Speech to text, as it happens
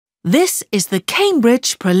This is the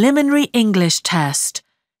Cambridge Preliminary English Test,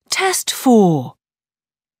 Test 4.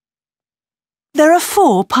 There are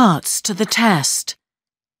 4 parts to the test.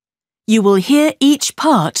 You will hear each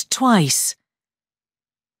part twice.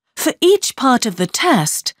 For each part of the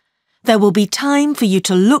test, there will be time for you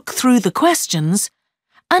to look through the questions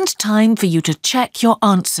and time for you to check your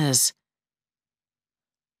answers.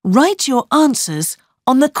 Write your answers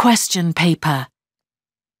on the question paper.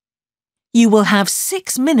 You will have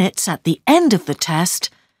 6 minutes at the end of the test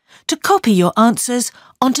to copy your answers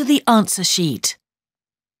onto the answer sheet.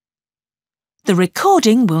 The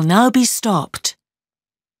recording will now be stopped.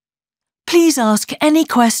 Please ask any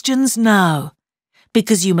questions now,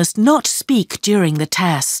 because you must not speak during the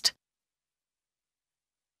test.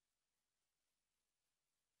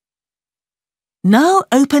 Now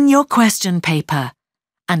open your question paper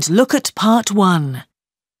and look at part 1.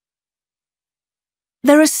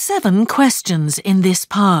 There are 7 questions in this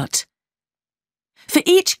part. For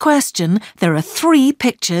each question, there are 3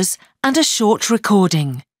 pictures and a short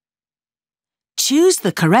recording. Choose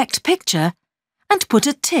the correct picture and put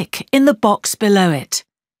a tick in the box below it.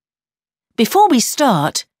 Before we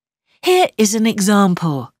start, here is an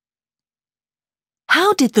example.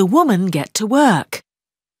 How did the woman get to work?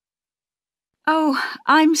 Oh,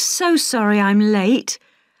 I'm so sorry I'm late.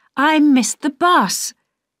 I missed the bus.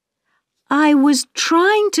 I was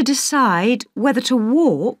trying to decide whether to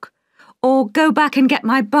walk or go back and get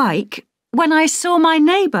my bike when I saw my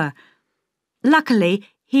neighbour. Luckily,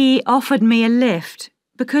 he offered me a lift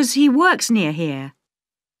because he works near here.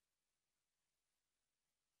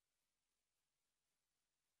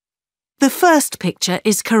 The first picture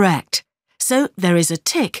is correct, so there is a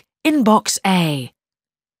tick in box A.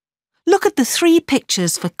 Look at the 3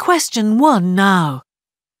 pictures for question 1 now.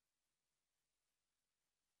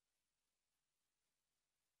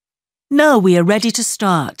 Now we are ready to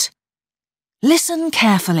start. Listen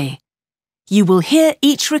carefully. You will hear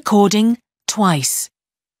each recording twice.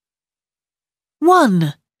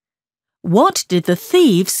 1. What did the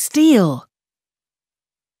thieves steal?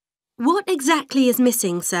 What exactly is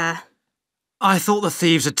missing, sir? I thought the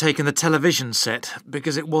thieves had taken the television set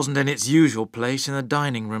because it wasn't in its usual place in the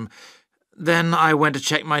dining room. Then I went to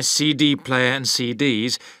check my CD player and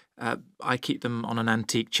CDs. I keep them on an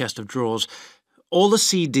antique chest of drawers. All the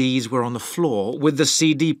CDs were on the floor with the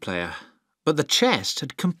CD player, but the chest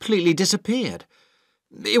had completely disappeared.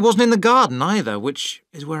 It wasn't in the garden either, which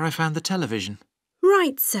is where I found the television.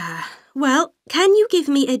 Right, sir. Well, can you give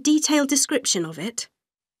me a detailed description of it?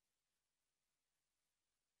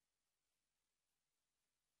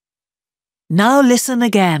 Now listen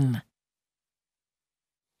again.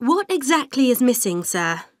 What exactly is missing,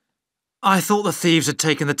 sir? I thought the thieves had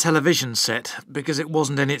taken the television set because it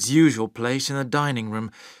wasn't in its usual place in the dining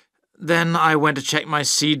room. Then I went to check my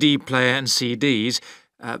CD player and CDs.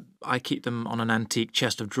 I keep them on an antique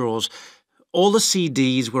chest of drawers. All the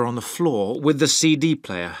CDs were on the floor with the CD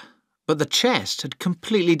player, but the chest had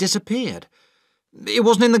completely disappeared. It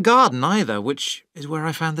wasn't in the garden either, which is where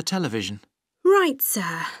I found the television. Right,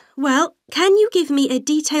 sir. Well, can you give me a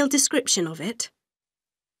detailed description of it?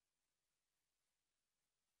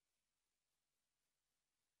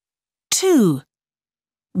 2.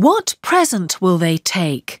 What present will they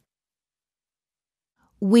take?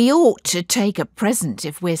 We ought to take a present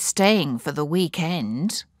if we're staying for the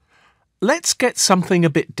weekend. Let's get something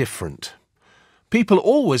a bit different. People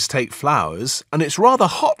always take flowers, and it's rather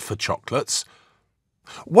hot for chocolates.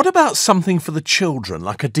 What about something for the children,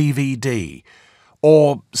 like a DVD?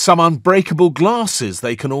 Or some unbreakable glasses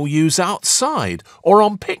they can all use outside or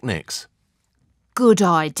on picnics? Good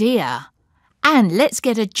idea. And let's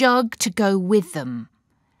get a jug to go with them.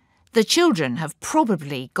 The children have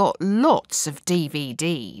probably got lots of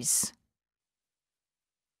DVDs.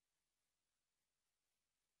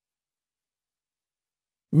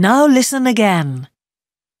 Now listen again.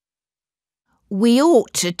 We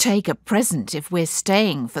ought to take a present if we're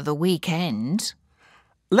staying for the weekend.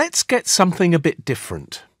 Let's get something a bit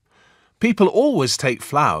different. People always take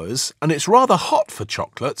flowers, and it's rather hot for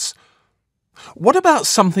chocolates. What about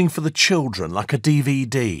something for the children, like a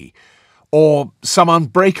DVD? Or some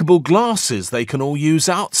unbreakable glasses they can all use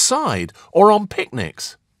outside or on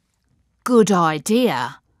picnics? Good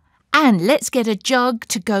idea. And let's get a jug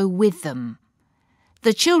to go with them.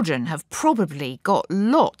 The children have probably got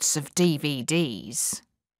lots of DVDs.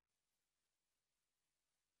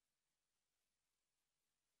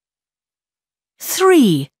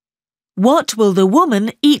 3. What will the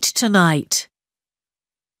woman eat tonight?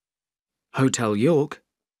 Hotel York.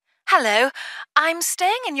 Hello, I'm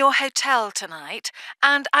staying in your hotel tonight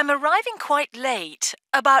and I'm arriving quite late,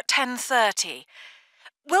 about 10:30.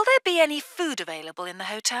 Will there be any food available in the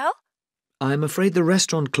hotel? I'm afraid the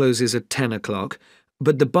restaurant closes at 10 o'clock,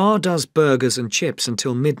 but the bar does burgers and chips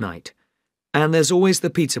until midnight. And there's always the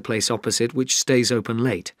pizza place opposite which stays open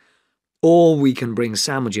late. Or we can bring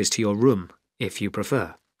sandwiches to your room, if you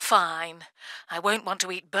prefer. Fine. I won't want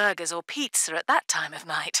to eat burgers or pizza at that time of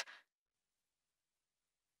night.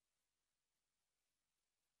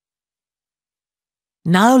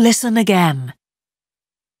 Now listen again.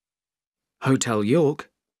 Hotel York.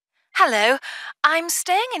 Hello, I'm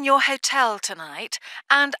staying in your hotel tonight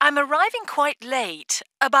and I'm arriving quite late,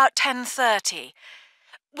 about 10:30.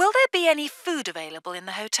 Will there be any food available in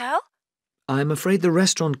the hotel? I'm afraid the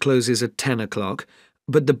restaurant closes at 10 o'clock,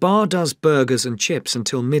 but the bar does burgers and chips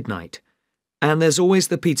until midnight. And there's always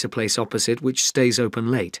the pizza place opposite which stays open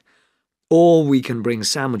late. Or we can bring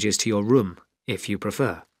sandwiches to your room, if you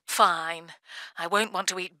prefer. Fine. I won't want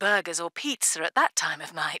to eat burgers or pizza at that time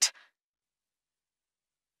of night.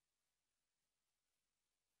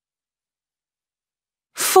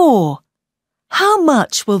 Four. How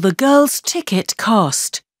much will the girls' ticket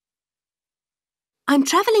cost? I'm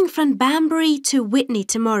travelling from Banbury to Witney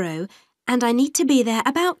tomorrow and I need to be there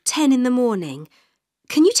about 10 in the morning.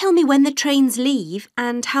 Can you tell me when the trains leave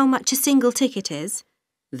and how much a single ticket is?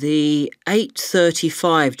 The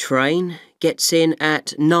 8:35 train gets in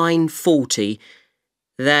at 9:40.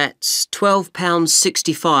 That's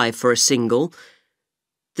 £12.65 for a single.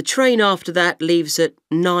 The train after that leaves at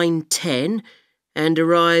 9:10 and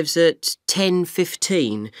arrives at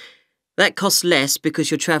 10:15. That costs less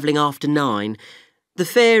because you're travelling after 9. The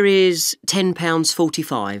fare is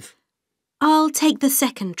 £10.45. I'll take the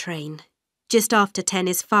second train. Just after 10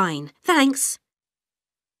 is fine. Thanks.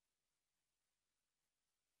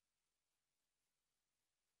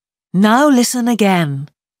 Now listen again.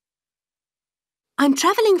 I'm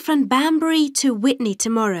travelling from Banbury to Witney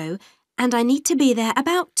tomorrow and I need to be there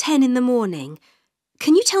about 10 in the morning.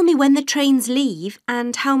 Can you tell me when the trains leave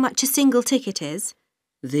and how much a single ticket is?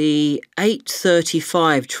 The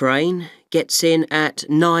 8:35 train gets in at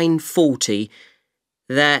 9:40.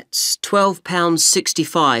 That's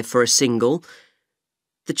 £12.65 for a single.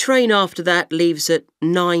 The train after that leaves at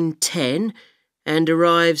 9:10 and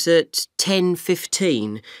arrives at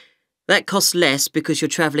 10:15. That costs less because you're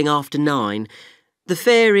travelling after 9. The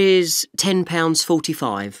fare is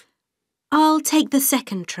 £10.45. I'll take the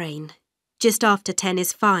second train. Just after 10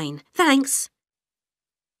 is fine. Thanks.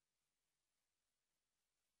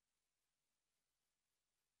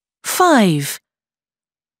 Five.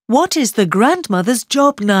 What is the grandmother's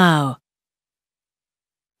job now?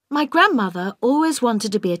 My grandmother always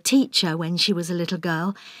wanted to be a teacher when she was a little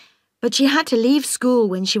girl, but she had to leave school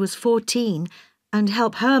when she was 14 and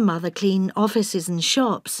help her mother clean offices and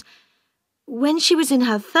shops. When she was in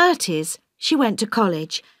her 30s, she went to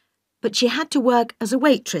college, but she had to work as a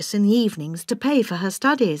waitress in the evenings to pay for her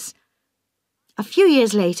studies. A few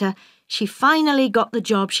years later, she finally got the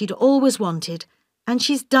job she'd always wanted, and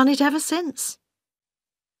she's done it ever since.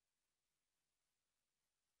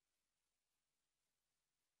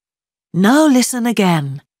 Now listen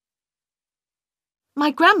again.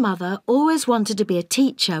 My grandmother always wanted to be a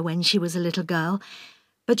teacher when she was a little girl,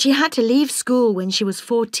 but she had to leave school when she was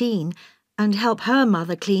 14 and help her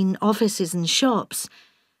mother clean offices and shops.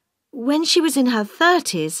 When she was in her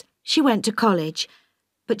 30s, she went to college,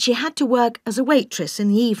 but she had to work as a waitress in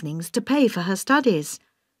the evenings to pay for her studies.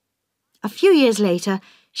 A few years later,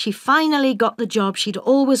 she finally got the job she'd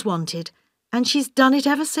always wanted, and she's done it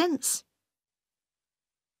ever since.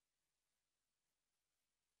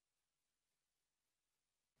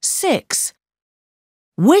 Six.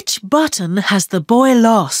 Which button has the boy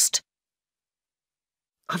lost?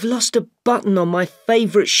 I've lost a button on my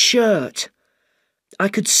favourite shirt. I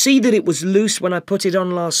could see that it was loose when I put it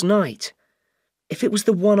on last night. If it was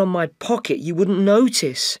the one on my pocket, you wouldn't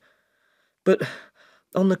notice. But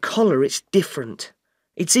on the collar, it's different.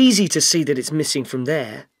 It's easy to see that it's missing from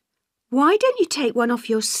there. Why don't you take one off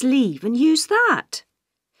your sleeve and use that?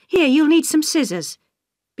 Here, you'll need some scissors.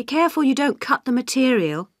 Be careful you don't cut the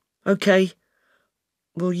material. OK.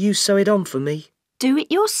 Will you sew it on for me? Do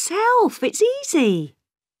it yourself. It's easy.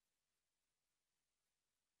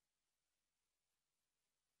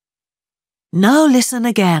 Now listen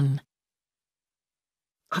again.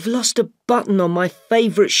 I've lost a button on my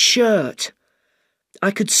favourite shirt.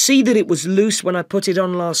 I could see that it was loose when I put it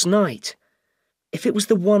on last night. If it was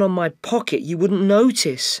the one on my pocket, you wouldn't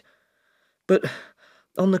notice. But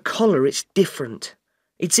on the collar, it's different.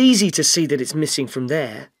 It's easy to see that it's missing from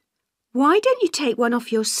there. Why don't you take one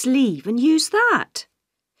off your sleeve and use that?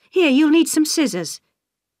 Here, you'll need some scissors.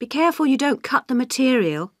 Be careful you don't cut the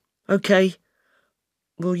material. OK.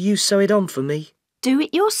 Will you sew it on for me? Do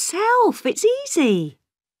it yourself. It's easy.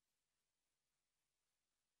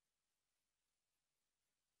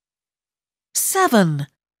 Seven.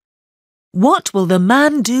 What will the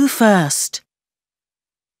man do first?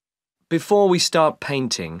 Before we start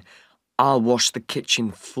painting, I'll wash the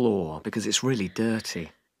kitchen floor because it's really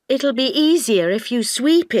dirty. It'll be easier if you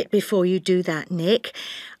sweep it before you do that, Nick.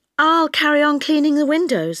 I'll carry on cleaning the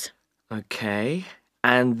windows. OK,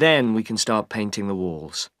 and then we can start painting the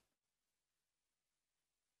walls.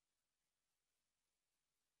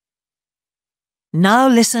 Now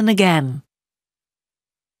listen again.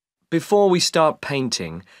 Before we start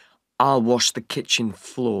painting, I'll wash the kitchen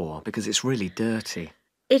floor because it's really dirty.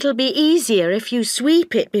 It'll be easier if you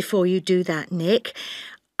sweep it before you do that, Nick.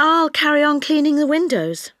 I'll carry on cleaning the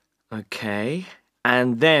windows. OK,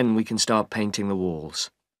 and then we can start painting the walls.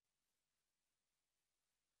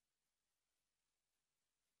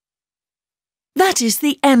 That is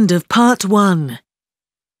the end of part 1.